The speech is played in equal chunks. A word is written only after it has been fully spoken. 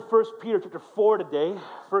First Peter chapter 4 today.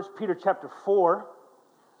 First Peter chapter 4.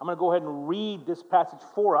 I'm going to go ahead and read this passage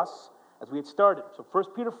for us as we get started. So First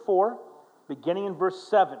Peter 4, beginning in verse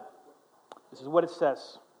 7. This is what it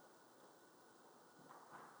says.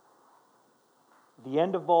 The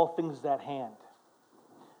end of all things is at hand.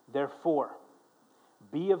 Therefore,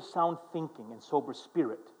 be of sound thinking and sober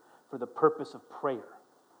spirit for the purpose of prayer.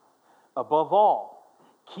 Above all,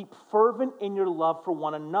 keep fervent in your love for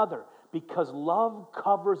one another, because love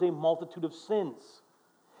covers a multitude of sins.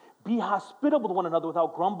 Be hospitable to one another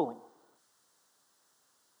without grumbling.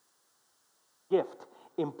 Gift,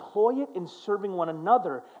 employ it in serving one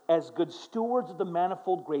another as good stewards of the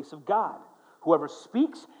manifold grace of God. Whoever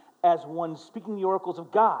speaks, as one speaking the oracles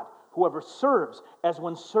of God. Whoever serves, as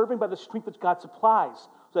one serving by the strength which God supplies.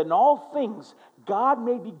 So that in all things, God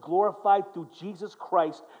may be glorified through Jesus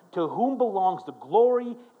Christ, to whom belongs the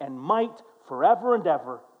glory and might forever and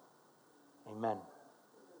ever. Amen.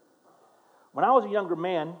 When I was a younger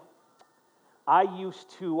man, I used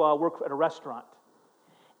to work at a restaurant.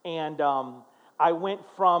 And I went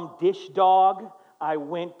from dish dog, I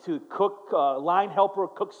went to cook, line helper,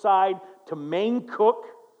 cook side, to main cook,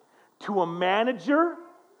 to a manager.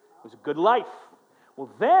 It was a good life. Well,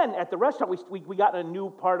 then at the restaurant, we got a new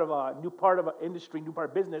part of industry, new part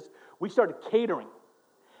of business. We started catering.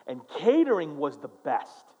 And catering was the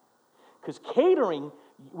best. Because catering,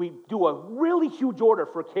 we do a really huge order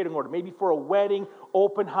for a catering order, maybe for a wedding,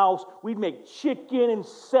 open house. We'd make chicken and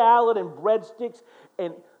salad and breadsticks,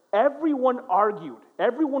 and everyone argued.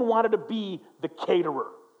 Everyone wanted to be the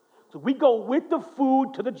caterer. So we go with the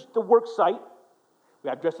food to the work site. We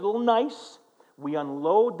got dressed a little nice. We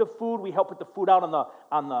unload the food. We help put the food out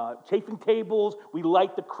on the chafing tables. We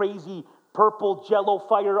light the crazy purple Jell-O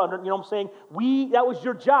fire under. You know what I'm saying? That was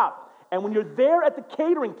your job. And when you're there at the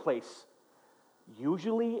catering place,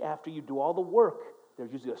 usually after you do all the work,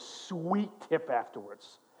 there's usually a sweet tip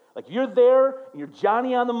afterwards. Like you're there, and you're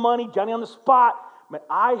Johnny on the money, Johnny on the spot. Man,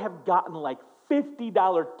 I have gotten like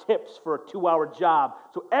 $50 tips for a 2-hour job.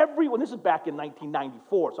 So this is back in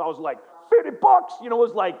 1994. So I was like, $50, it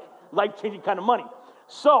was like life-changing kind of money.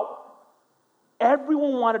 So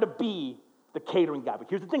everyone wanted to be the catering guy. But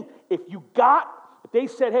here's the thing. If they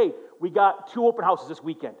said, hey, we got 2 open houses this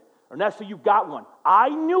weekend, or Nestor, you got one. I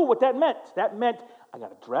knew what that meant. That meant I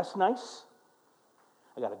got to dress nice.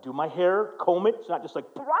 I got to do my hair, comb it. It's not just like,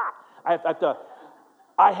 brah.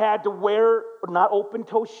 I had to wear not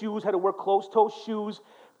open-toe shoes, had to wear closed-toe shoes,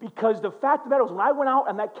 because the fact of the matter was when I went out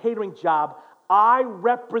on that catering job, I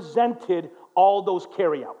represented all those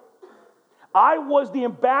carry-out. I was the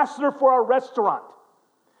ambassador for our restaurant.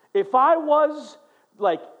 If I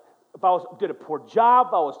did a poor job,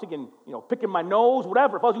 if I was picking my nose,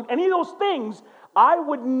 whatever, if I was doing any of those things, I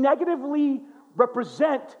would negatively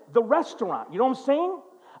represent the restaurant. You know what I'm saying?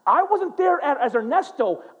 I wasn't there as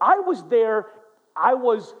Ernesto. I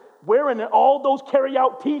was wearing all those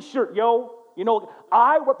carry-out t-shirt, yo.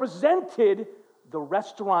 I represented the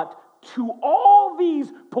restaurant to all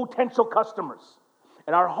these potential customers.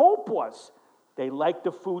 And our hope was they liked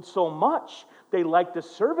the food so much, they liked the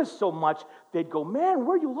service so much, they'd go, man,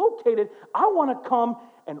 where are you located? I want to come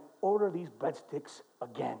and order these breadsticks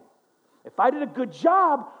again. If I did a good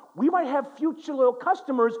job, we might have future loyal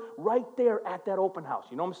customers right there at that open house.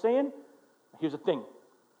 You know what I'm saying? Here's the thing.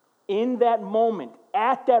 In that moment,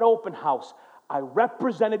 at that open house, I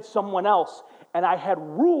represented someone else, and I had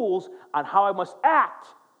rules on how I must act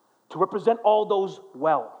to represent all those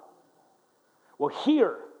well. Well,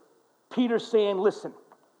 here, Peter's saying, listen,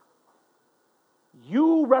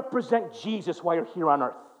 you represent Jesus while you're here on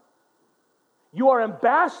earth. You are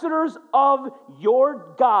ambassadors of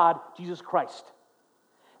your God, Jesus Christ.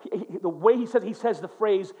 The way he says the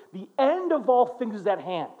phrase, the end of all things is at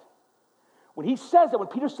hand. When he says that, when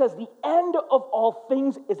Peter says the end of all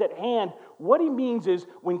things is at hand, what he means is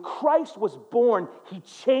when Christ was born, he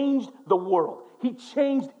changed the world. He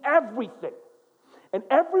changed everything. And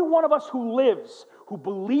every one of us who lives, who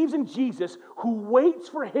believes in Jesus, who waits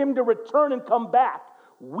for him to return and come back,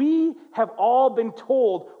 we have all been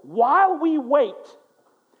told, while we wait,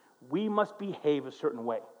 we must behave a certain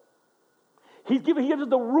way. He gives us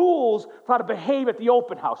the rules for how to behave at the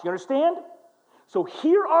open house. You understand? So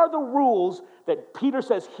here are the rules that Peter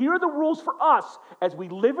says, here are the rules for us as we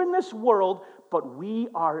live in this world, but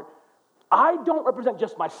I don't represent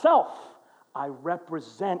just myself. I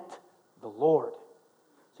represent the Lord.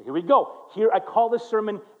 So here we go. Here I call this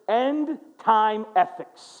sermon End Time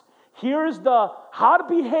Ethics. Here's the how to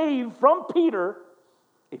behave from Peter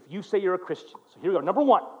if you say you're a Christian. So here we go. Number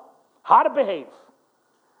 1, how to behave.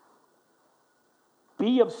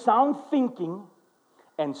 Be of sound thinking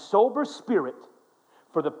and sober spirit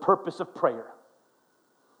for the purpose of prayer.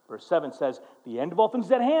 Verse 7 says, the end of all things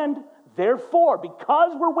is at hand. Therefore,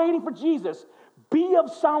 because we're waiting for Jesus, be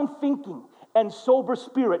of sound thinking and sober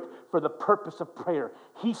spirit for the purpose of prayer.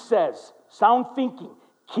 He says, sound thinking,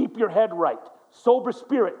 keep your head right. Sober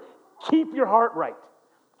spirit, keep your heart right.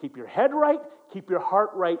 Keep your head right, keep your heart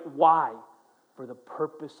right. Why? For the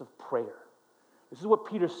purpose of prayer. This is what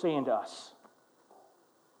Peter's saying to us.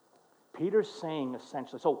 Peter's saying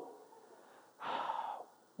essentially, so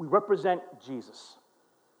we represent Jesus.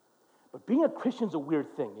 But being a Christian is a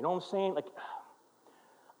weird thing. You know what I'm saying?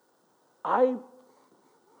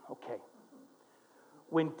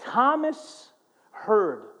 When Thomas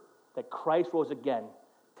heard that Christ rose again,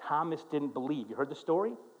 Thomas didn't believe. You heard the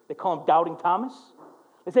story? They call him Doubting Thomas.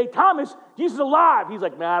 They say, Thomas, Jesus is alive. He's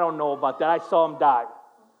like, man, I don't know about that. I saw him die.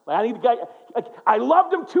 I need the guy. I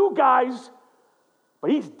loved him too, guys,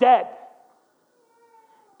 but he's dead.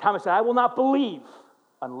 Thomas said, I will not believe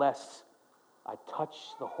unless I touch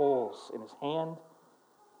the holes in his hand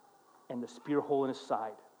and the spear hole in his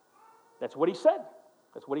side. That's what he said.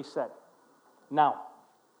 That's what he said. Now,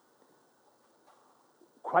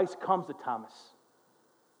 Christ comes to Thomas.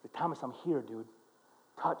 He said, Thomas, I'm here, dude.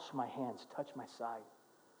 Touch my hands, touch my side.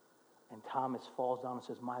 And Thomas falls down and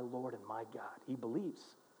says, my Lord and my God. He believes.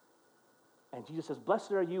 And Jesus says,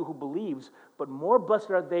 blessed are you who believes, but more blessed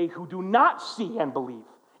are they who do not see and believe.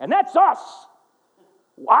 And that's us.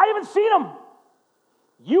 I haven't seen them.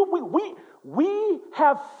 We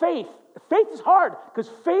have faith. Faith is hard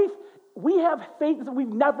because we have faith that we've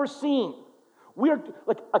never seen. We are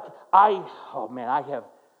I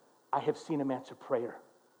have seen him answer prayer.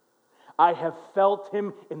 I have felt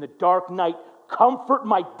him in the dark night comfort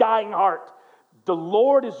my dying heart. The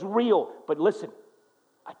Lord is real. But listen,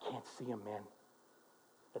 I can't see him, man.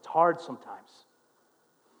 It's hard sometimes.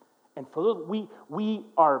 And we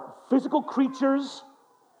are physical creatures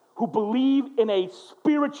who believe in a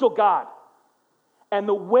spiritual God. And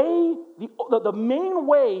the main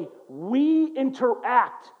way we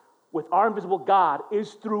interact with our invisible God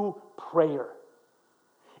is through prayer.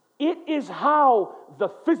 It is how the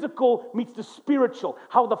physical meets the spiritual,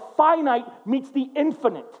 how the finite meets the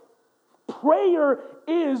infinite. Prayer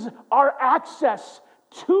is our access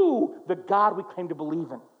to the God we claim to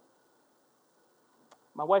believe in.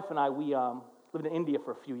 My wife and I, we lived in India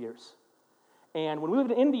for a few years. And when we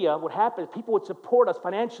lived in India, what happened is people would support us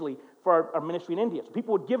financially for our ministry in India. So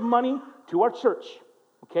people would give money to our church,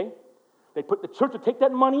 okay? The church would take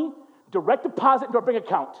that money, direct deposit into our bank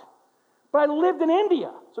account. But I lived in India,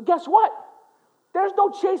 so guess what? There's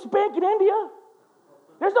no Chase Bank in India.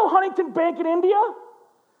 There's no Huntington Bank in India.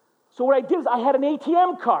 So what I did is I had an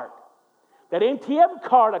ATM card. That ATM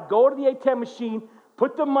card, I'd go to the ATM machine,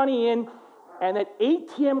 put the money in, and that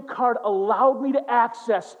ATM card allowed me to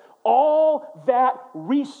access all that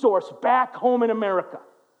resource back home in America.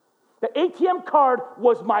 The ATM card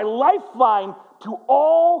was my lifeline to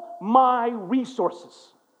all my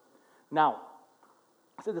resources. Now,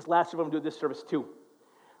 I said this last year, I'm going to do this service too.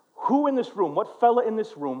 Who in this room, what fella in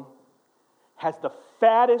this room has the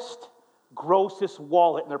fattest, grossest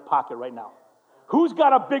wallet in their pocket right now? Who's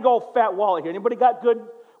got a big old fat wallet here? Anybody got good?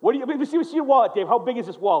 Let me see your wallet, Dave. How big is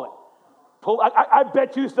this wallet? I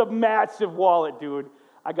bet you it's a massive wallet, dude.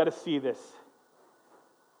 I got to see this.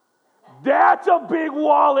 That's a big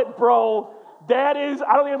wallet, bro. That is,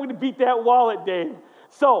 I don't think I'm going to beat that wallet, Dave.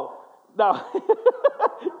 So, now,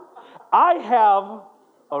 I have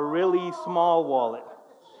a really small wallet.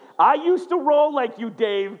 I used to roll like you,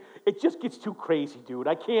 Dave. It just gets too crazy, dude.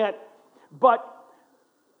 I can't. But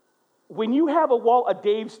when you have a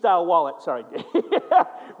Dave-style wallet, sorry, Dave.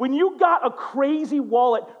 When you got a crazy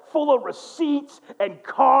wallet full of receipts and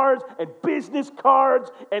cards and business cards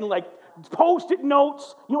and like Post-it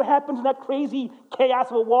notes, you know what happens in that crazy chaos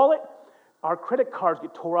of a wallet? Our credit cards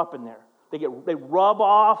get tore up in there. They rub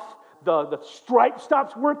off, the stripe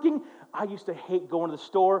stops working. I used to hate going to the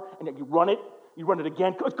store and you run it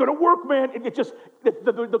again. It's going to work, man. It just,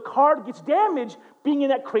 the card gets damaged being in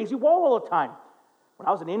that crazy wall all the time. When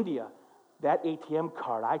I was in India, that ATM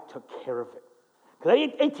card, I took care of it. Because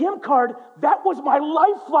that ATM card, that was my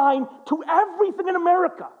lifeline to everything in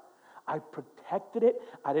America. I protected it.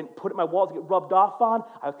 I didn't put it in my wallet to get rubbed off on.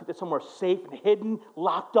 I kept it somewhere safe and hidden,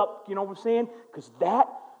 locked up, you know what I'm saying? Because that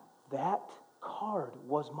card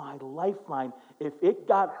was my lifeline. If it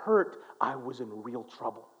got hurt, I was in real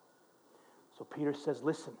trouble. So Peter says,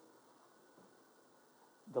 listen,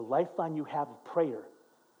 the lifeline you have of prayer,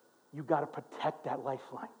 you got to protect that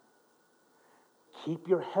lifeline. Keep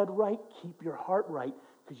your head right, keep your heart right,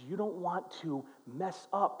 because you don't want to mess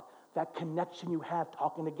up that connection you have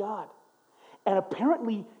talking to God. And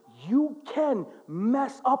apparently, you can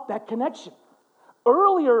mess up that connection.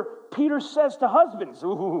 Earlier, Peter says to husbands,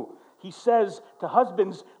 he says to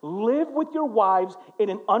husbands, live with your wives in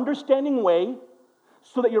an understanding way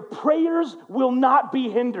so that your prayers will not be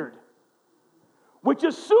hindered. Which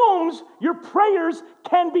assumes your prayers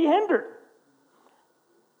can be hindered.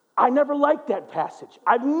 I never liked that passage.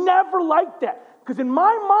 I've never liked that. Because in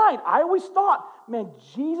my mind, I always thought, man,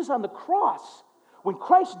 Jesus on the cross, when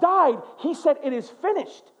Christ died, he said, it is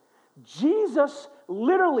finished. Jesus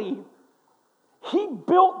literally, he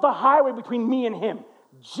built the highway between me and him.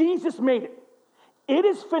 Jesus made it. It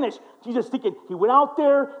is finished. Jesus thinking, he went out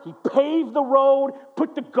there, he paved the road,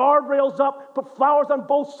 put the guardrails up, put flowers on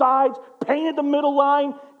both sides, painted the middle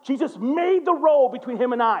line. Jesus made the road between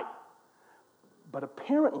him and I. But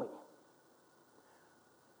apparently,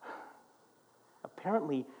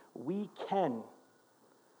 we can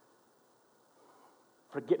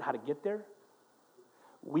forget how to get there.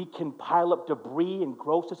 We can pile up debris and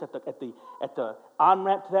grossness at the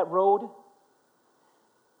on-ramp to that road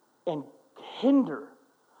and hinder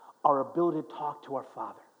our ability to talk to our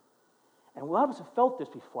Father. And a lot of us have felt this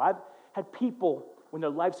before. I've had people, when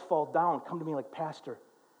their lives fall down, come to me like, Pastor,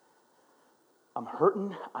 I'm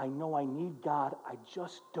hurting. I know I need God. I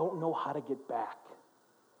just don't know how to get back.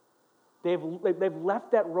 They've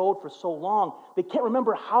left that road for so long, they can't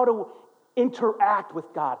remember how to interact with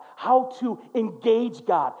God, how to engage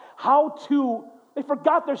God, they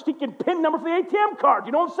forgot their stinking PIN number for the ATM card.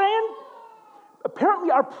 You know what I'm saying? Apparently,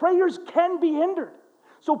 our prayers can be hindered.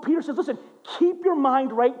 So Peter says, listen, keep your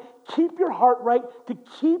mind right, keep your heart right, to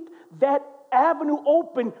keep that avenue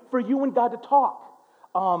open for you and God to talk.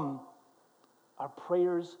 Our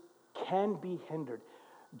prayers can be hindered.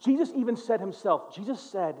 Jesus even said himself, Jesus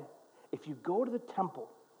said, if you go to the temple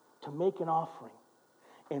to make an offering,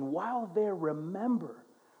 and while there remember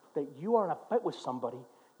that you are in a fight with somebody,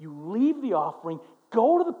 you leave the offering,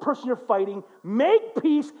 go to the person you're fighting, make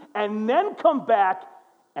peace, and then come back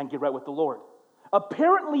and get right with the Lord.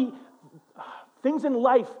 Apparently, things in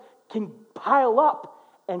life can pile up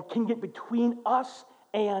and can get between us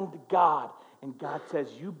and God. And God says,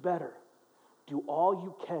 you better do all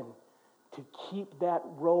you can to keep that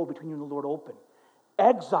road between you and the Lord open.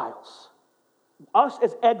 Exiles, us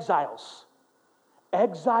as exiles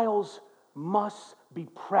must be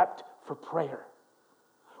prepped for prayer.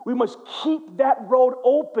 We must keep that road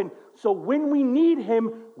open so when we need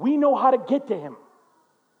him, we know how to get to him.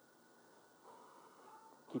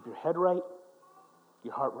 Keep your head right,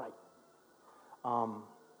 your heart right.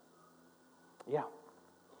 Yeah.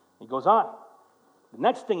 He goes on. The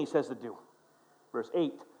next thing he says to do, verse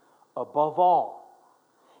 8, above all,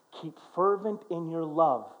 keep fervent in your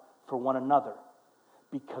love for one another,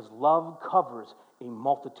 because love covers a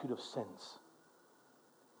multitude of sins.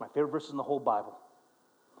 My favorite verse in the whole Bible.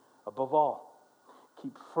 Above all,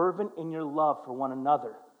 keep fervent in your love for one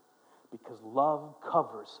another, because love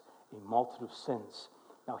covers a multitude of sins.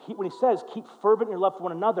 Now, when he says keep fervent in your love for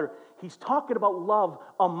one another, he's talking about love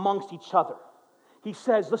amongst each other. He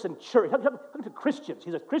says, listen, church, look to Christians.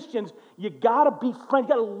 He says, Christians, you got to be friends. You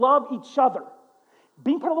got to love each other.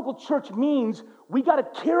 Being part of a local church means we got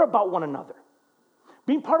to care about one another.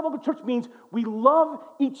 Being part of a local church means we love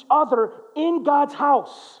each other in God's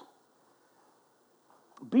house.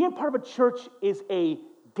 Being part of a church is a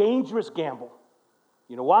dangerous gamble.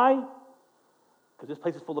 You know why? Because this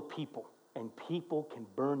place is full of people, and people can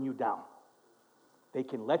burn you down. They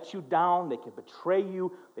can let you down, they can betray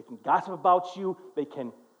you, they can gossip about you, they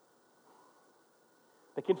can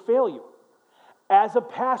fail you. As a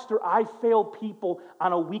pastor, I fail people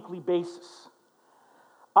on a weekly basis.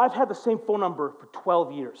 I've had the same phone number for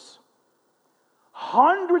 12 years.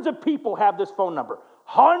 Hundreds of people have this phone number.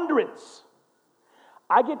 Hundreds.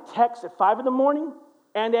 I get texts at 5 in the morning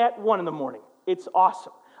and at 1 in the morning. It's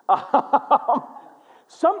awesome. If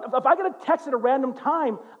I get a text at a random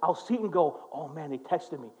time, I'll see it and go, oh man, they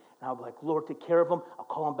texted me. And I'll be like, Lord, take care of them. I'll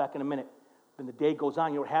call them back in a minute. Then the day goes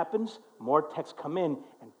on, you know what happens? More texts come in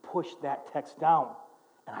and push that text down.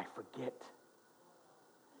 And I forget.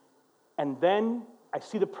 And then I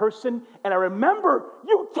see the person and I remember,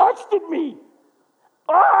 you texted me.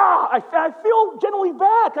 I feel generally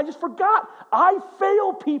bad. I just forgot. I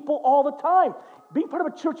fail people all the time. Being part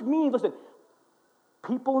of a church means, listen,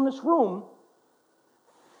 people in this room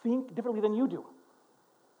think differently than you do.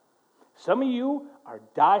 Some of you are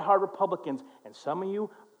diehard Republicans, and some of you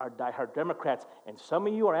are diehard Democrats, and some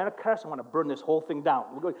of you are anarchists and want to burn this whole thing down.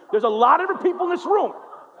 There's a lot of different people in this room.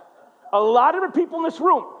 A lot of different people in this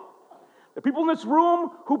room. The people in this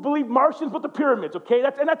room who believe Martians built the pyramids, okay?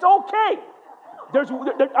 That's okay.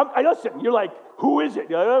 Listen, you're like, who is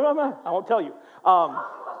it? I won't tell you.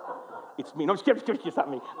 It's me. No, I'm just kidding. It's not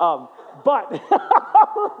me. But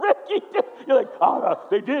Ricky, you're like,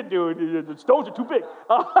 they did, dude. The stones are too big.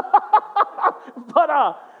 But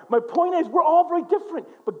my point is, we're all very different.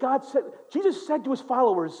 But Jesus said to his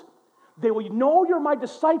followers, they will know you're my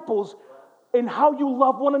disciples in how you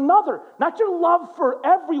love one another. Not your love for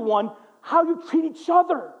everyone, how you treat each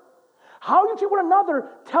other. How you treat one another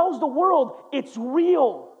tells the world it's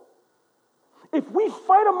real. If we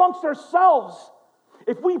fight amongst ourselves,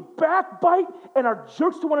 if we backbite and are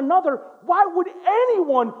jerks to one another, why would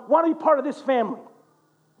anyone want to be part of this family?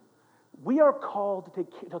 We are called to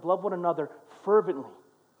love one another fervently.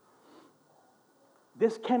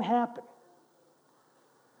 This can happen.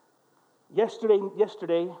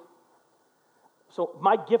 Yesterday, so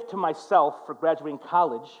my gift to myself for graduating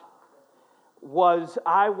college was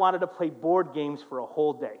I wanted to play board games for a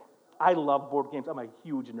whole day. I love board games. I'm a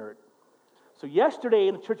huge nerd. So yesterday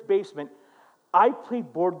in the church basement, I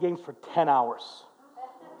played board games for 10 hours.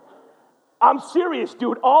 I'm serious,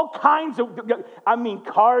 dude. All kinds of,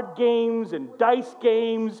 card games and dice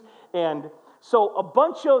games. And so a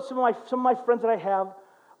bunch of, some of my friends that I have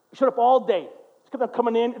showed up all day. Kept on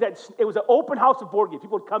coming in. It was an open house of board games.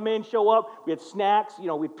 People would come in, show up. We had snacks, we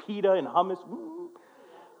had pita and hummus.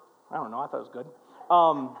 I don't know. I thought it was good.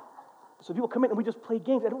 So people come in and we just play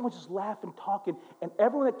games. Everyone was just laughing, talking. And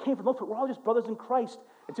everyone that came from those, we're all just brothers in Christ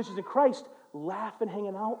and sisters in Christ, laughing,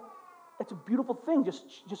 hanging out. It's a beautiful thing.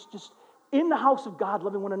 Just in the house of God,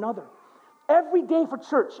 loving one another. Every day for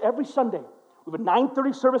church, every Sunday, we have a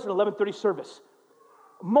 9:30 service and 11:30 service.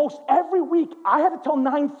 Most every week, I had to tell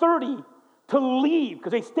 9:30 to leave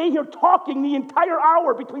because they stay here talking the entire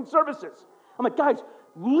hour between services. I'm like, guys,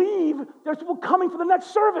 leave. There's people coming for the next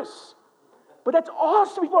service. But that's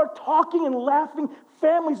awesome. People are talking and laughing.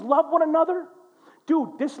 Families love one another.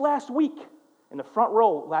 Dude, this last week, in the front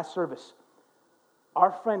row, last service,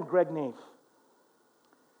 our friend Greg Nave,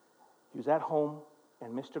 he was at home,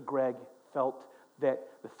 and Mr. Greg felt that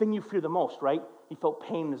the thing you fear the most, right? He felt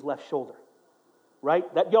pain in his left shoulder,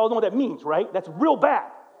 right? That y'all know what that means, right? That's real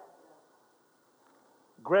bad.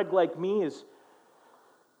 Greg, like me, is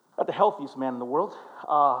not the healthiest man in the world,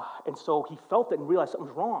 and so he felt it and realized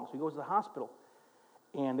something's wrong, so he goes to the hospital.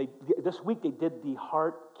 And this week they did the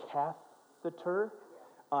heart cath, 100%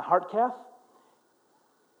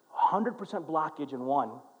 blockage in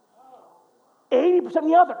one, 80% in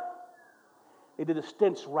the other. They did the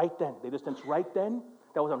stents right then.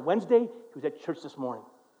 That was on Wednesday. He was at church this morning.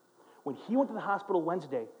 When he went to the hospital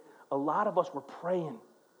Wednesday, a lot of us were praying,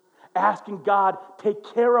 asking God, take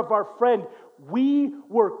care of our friend. We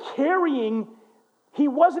were carrying, he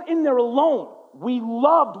wasn't in there alone. We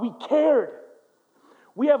loved, we cared.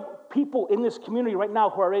 We have people in this community right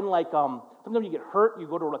now who are in sometimes you get hurt, you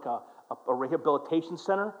go to a rehabilitation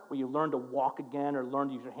center where you learn to walk again or learn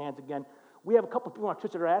to use your hands again. We have a couple of people in our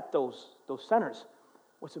church that are at those centers.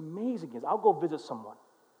 What's amazing is I'll go visit someone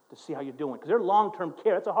to see how you're doing because they're long-term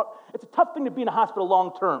care. It's a tough thing to be in a hospital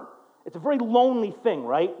long-term. It's a very lonely thing,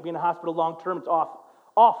 right? Being in a hospital long-term, it's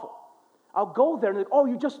awful. I'll go there and they're like, oh,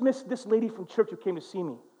 you just missed this lady from church who came to see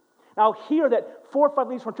me. And I'll hear that 4 or 5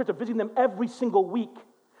 ladies from church are visiting them every single week.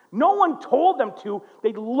 No one told them to.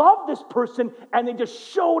 They loved this person and they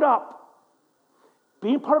just showed up.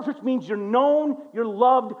 Being part of church means you're known, you're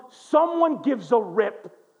loved, someone gives a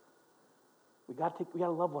rip. We got to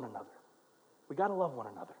love one another. We got to love one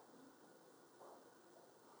another.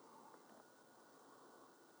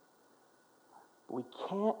 But we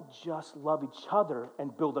can't just love each other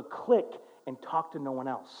and build a clique and talk to no one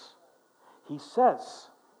else. He says,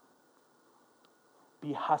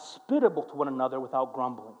 be hospitable to one another without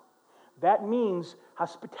grumbling. That means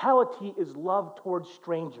hospitality is love towards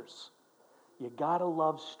strangers. You gotta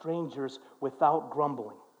love strangers without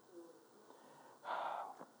grumbling.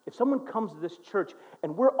 If someone comes to this church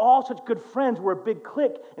and we're all such good friends, we're a big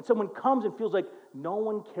clique, and someone comes and feels like no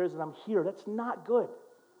one cares that I'm here, that's not good.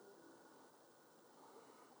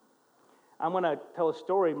 I'm going to tell a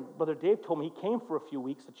story. Brother Dave told me he came for a few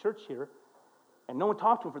weeks to church here, and no one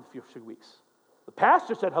talked to him for the few weeks. The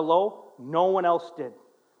pastor said hello, no one else did.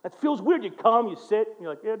 That feels weird. You come, you sit, and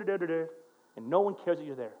you're like, and no one cares that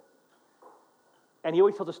you're there. And he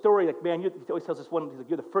always tells a story like, man, he always tells this one, he's like,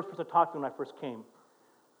 you're the first person to talk to me when I first came.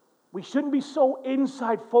 We shouldn't be so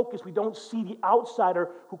inside focused we don't see the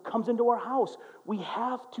outsider who comes into our house. We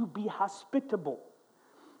have to be hospitable.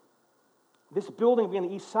 This building being on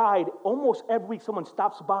the east side, almost every week someone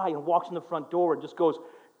stops by and walks in the front door and just goes,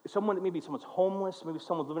 maybe someone's homeless, maybe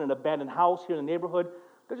someone's living in an abandoned house here in the neighborhood.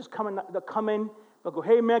 They'll come in, they'll go,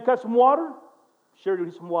 hey man, got some water? Sure, dude,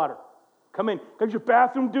 need some water. Come in, got your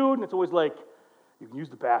bathroom, dude? And it's always like, you can use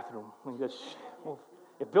the bathroom.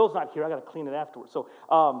 If Bill's not here, I got to clean it afterwards. So,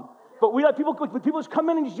 but we let people just come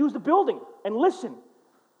in and just use the building and listen.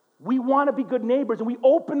 We want to be good neighbors, and we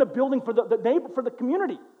open the building for the neighbor, for the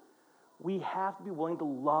community. We have to be willing to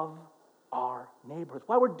love our neighbors. It's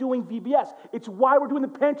why we're doing VBS. It's why we're doing the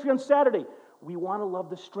pantry on Saturday. We want to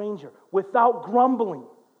love the stranger without grumbling.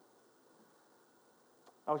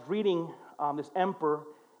 I was reading this emperor.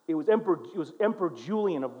 It was Emperor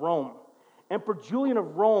Julian of Rome. Emperor Julian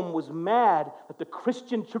of Rome was mad that the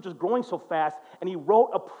Christian church was growing so fast, and he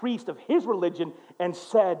wrote a priest of his religion and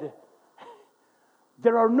said,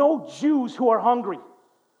 there are no Jews who are hungry.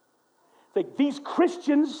 It's like, these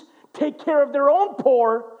Christians take care of their own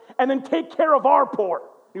poor and then take care of our poor.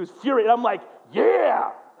 He was furious. I'm like, yeah.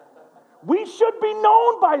 We should be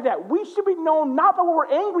known by that. We should be known not by what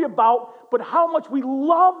we're angry about, but how much we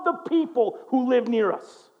love the people who live near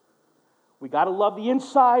us. We got to love the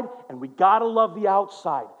inside, and we got to love the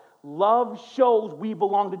outside. Love shows we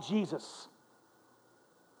belong to Jesus.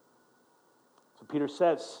 So Peter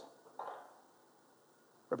says,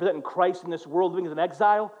 representing Christ in this world, living as an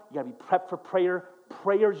exile, you got to be prepped for prayer.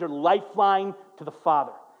 Prayer is your lifeline to the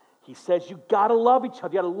Father. He says you got to love each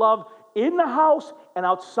other. You got to love in the house and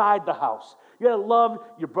outside the house. You got to love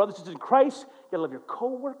your brothers and sisters in Christ. You got to love your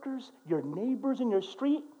co-workers, your neighbors in your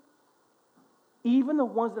street. Even the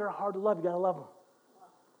ones that are hard to love, you got to love them.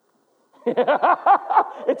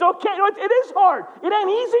 It's okay. It is hard. It ain't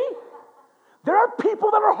easy. There are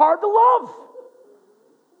people that are hard to love.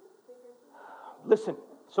 Listen,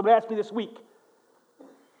 somebody asked me this week.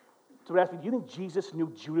 Somebody asked me, do you think Jesus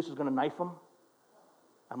knew Judas was going to knife him?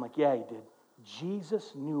 I'm like, yeah, he did.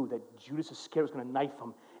 Jesus knew that Judas Iscariot was going to knife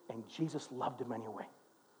him, and Jesus loved him anyway.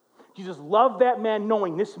 Jesus loved that man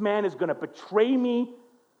knowing this man is going to betray me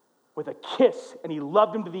with a kiss, and he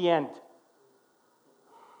loved him to the end.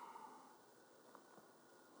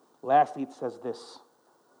 Lastly, it says this.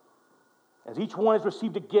 As each one has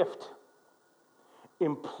received a gift,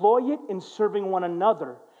 employ it in serving one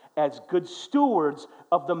another as good stewards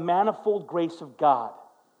of the manifold grace of God.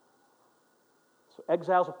 So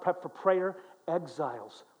exiles are prepped for prayer.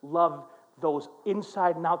 Exiles love those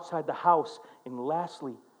inside and outside the house. And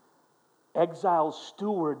lastly, exiles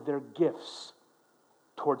steward their gifts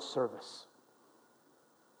towards service.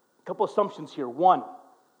 A couple assumptions here. One,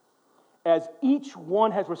 as each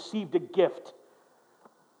one has received a gift,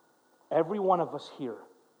 every one of us here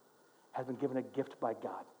has been given a gift by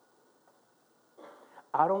God.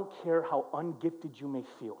 I don't care how ungifted you may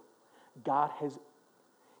feel.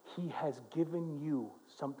 He has given you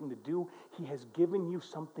something to do. He has given you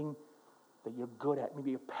something that you're good at.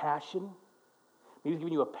 Maybe a passion. Maybe He's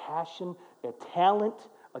given you a passion, a talent,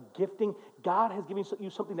 a gifting. God has given you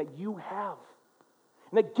something that you have.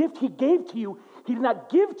 And that gift He gave to you, He did not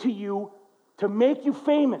give to you to make you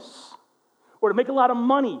famous or to make a lot of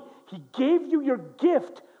money. He gave you your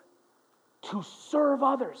gift to serve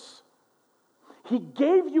others. He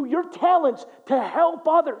gave you your talents to help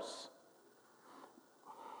others.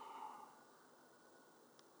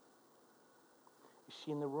 Is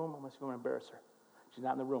she in the room? I'm going to embarrass her. She's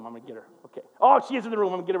not in the room. I'm going to get her. Okay. Oh, she is in the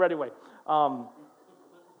room. I'm going to get her right away.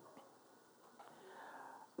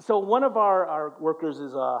 So one of our workers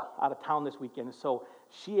is out of town this weekend. So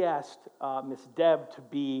she asked Miss Deb to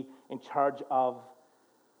be in charge of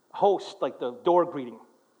host, like the door greeting.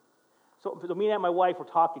 So me and my wife were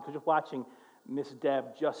talking, because you're watching Miss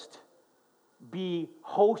Deb just be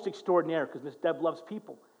host extraordinaire, because Miss Deb loves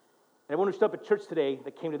people. And everyone who stood up at church today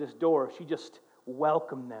that came to this door, she just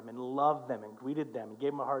welcomed them and loved them and greeted them and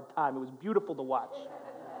gave them a hard time. It was beautiful to watch.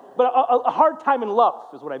 But a hard time in love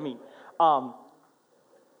is what I mean.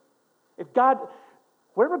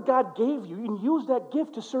 Whatever God gave you, you can use that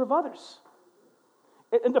gift to serve others.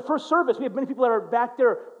 In the first service, we have many people that are back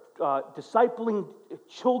there discipling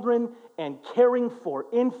children and caring for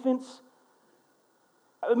infants.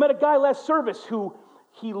 I met a guy last service who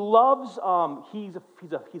he loves. He's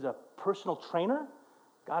a personal trainer.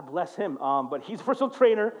 God bless him. But he's a personal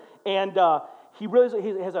trainer, and he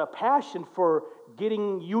has a passion for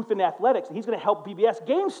getting youth in athletics, and he's going to help BBS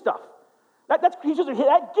game stuff. He's using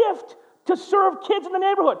that gift to serve kids in the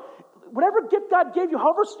neighborhood. Whatever gift God gave you,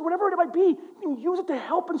 whatever it might be, you can use it to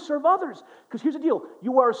help and serve others. Because here's the deal.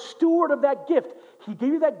 You are a steward of that gift. He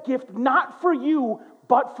gave you that gift not for you,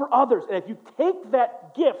 but for others. And if you take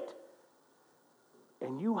that gift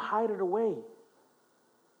and you hide it away,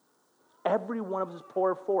 every one of us is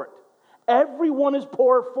poorer for it. Everyone is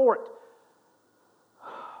poorer for it.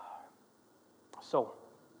 So,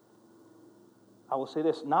 I will say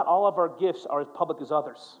this. Not all of our gifts are as public as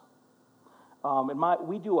others.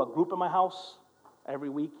 We do a group in my house every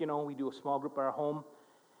week. We do a small group at our home.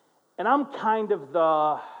 And I'm kind of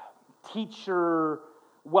the teacher,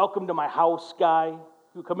 welcome to my house guy.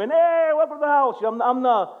 You come in, hey, welcome to the house. I'm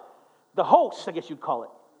the host, I guess you'd call it.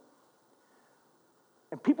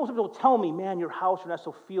 And people will tell me, man, your house,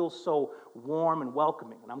 Ernesto, feels so warm and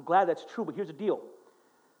welcoming. And I'm glad that's true, but here's the deal.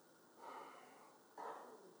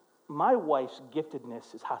 My wife's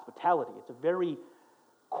giftedness is hospitality. It's a very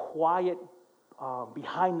quiet,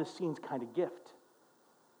 behind-the-scenes kind of gift.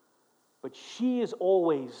 But she is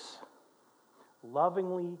always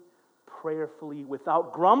lovingly, prayerfully,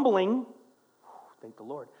 without grumbling, thank the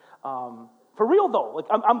Lord. For real though, like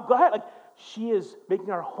I'm glad, like she is making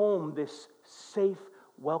our home this safe,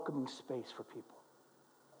 welcoming space for people.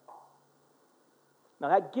 Now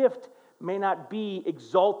that gift may not be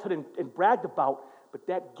exalted and bragged about, but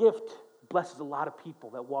that gift blesses a lot of people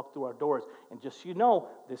that walk through our doors. And just so you know,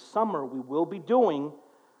 this summer we will be doing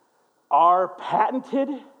our patented,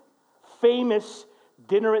 famous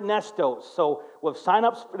dinner at Nesto's. So we'll have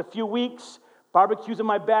sign-ups for a few weeks, barbecues in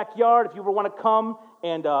my backyard. If you ever want to come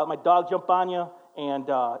and my dog jump on you and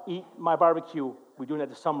eat my barbecue, we're doing that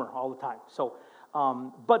this summer all the time. So,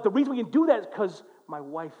 but the reason we can do that is because my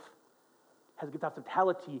wife has a gift of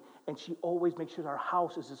hospitality, and she always makes sure our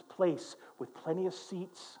house is this place with plenty of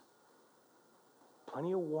seats,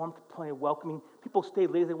 plenty of warmth, plenty of welcoming. People stay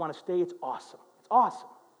late as they want to stay. It's awesome. It's awesome.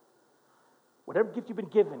 Whatever gift you've been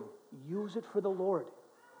given, use it for the Lord.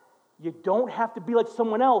 You don't have to be like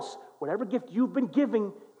someone else. Whatever gift you've been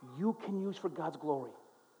given, you can use for God's glory.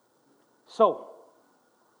 So,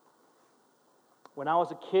 when I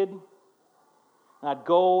was a kid, I'd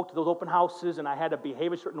go to those open houses and I had to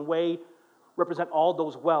behave a certain way, represent all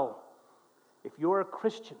those well. If you're a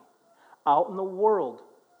Christian out in the world,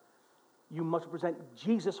 you must represent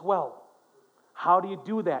Jesus well. How do you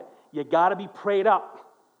do that? You got to be prayed up.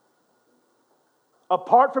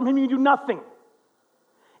 Apart from Him, you do nothing.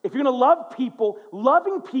 If you're going to love people,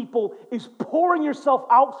 loving people is pouring yourself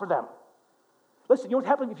out for them. Listen, you know what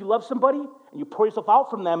happens if you love somebody and you pour yourself out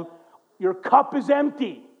from them? Your cup is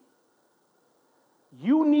empty.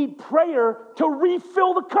 You need prayer to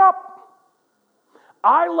refill the cup.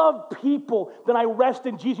 I love people, then I rest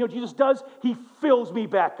in Jesus. You know what Jesus does? He fills me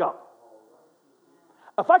back up.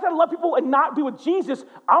 If I try to love people and not be with Jesus,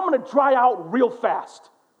 I'm going to dry out real fast.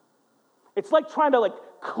 It's like trying to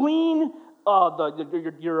clean I'm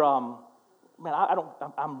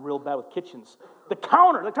real bad with kitchens. The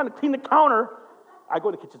counter, like trying to clean the counter. I go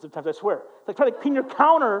to the kitchen sometimes, I swear. It's like trying to clean your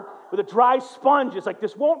counter with a dry sponge. It's like,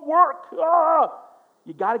 this won't work.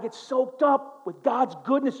 You got to get soaked up with God's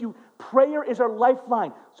goodness. Prayer is our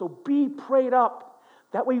lifeline. So be prayed up.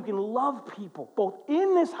 That way you can love people, both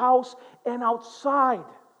in this house and outside.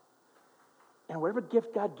 And whatever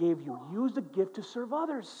gift God gave you, use the gift to serve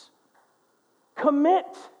others.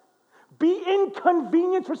 Commit. Be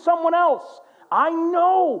inconvenient for someone else. I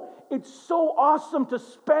know it's so awesome to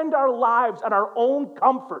spend our lives on our own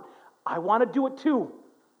comfort. I want to do it too.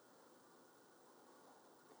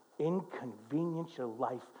 Inconvenience your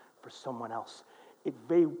life for someone else.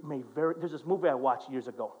 There's this movie I watched years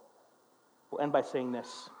ago. We'll end by saying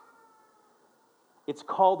this. It's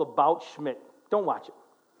called About Schmidt. Don't watch it.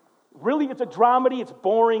 Really, it's a dramedy. It's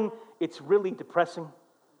boring. It's really depressing.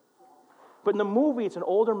 But in the movie, it's an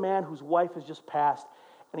older man whose wife has just passed,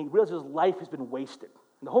 and he realizes his life has been wasted.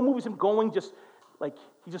 And the whole movie is him going his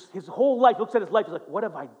whole life, he looks at his life, he's like, what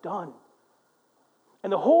have I done?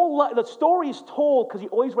 And the story is told because he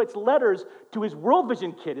always writes letters to his World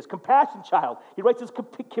Vision kid, his compassion child. He writes his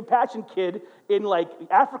compassion kid in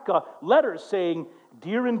Africa letters saying,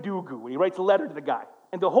 Dear Ndugu, and he writes a letter to the guy.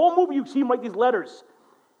 And the whole movie, you see him write these letters.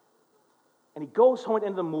 And he goes home at the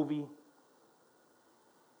end of the movie.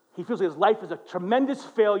 He feels like his life is a tremendous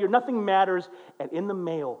failure. Nothing matters. And in the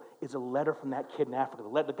mail is a letter from that kid in Africa.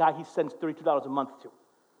 The guy he sends $32 a month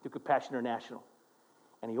to Compassion International.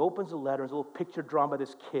 And he opens the letter. There's a little picture drawn by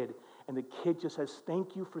this kid. And the kid just says,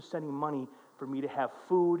 thank you for sending money for me to have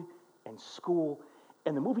food and school.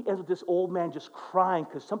 And the movie ends with this old man just crying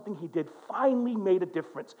because something he did finally made a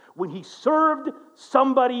difference when he served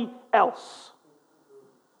somebody else.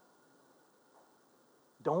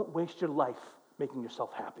 Don't waste your life making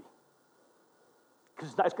yourself happy, because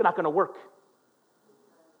it's not going to work.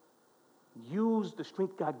 Use the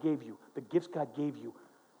strength God gave you, the gifts God gave you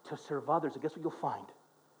to serve others, and guess what you'll find?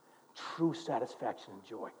 True satisfaction and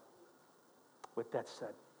joy. With that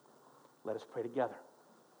said, let us pray together.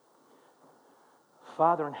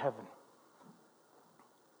 Father in heaven,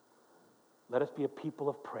 let us be a people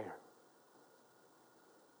of prayer,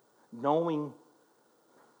 knowing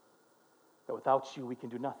that without you we can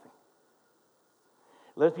do nothing.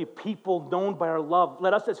 Let us be people known by our love.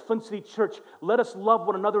 Let us as Flint City Church, let us love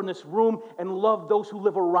one another in this room and love those who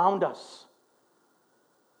live around us.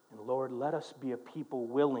 And Lord, let us be a people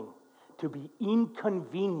willing to be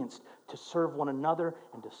inconvenienced to serve one another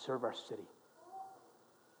and to serve our city.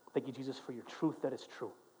 Thank you, Jesus, for your truth that is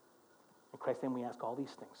true. In Christ's name we ask all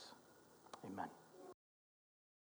these things. Amen.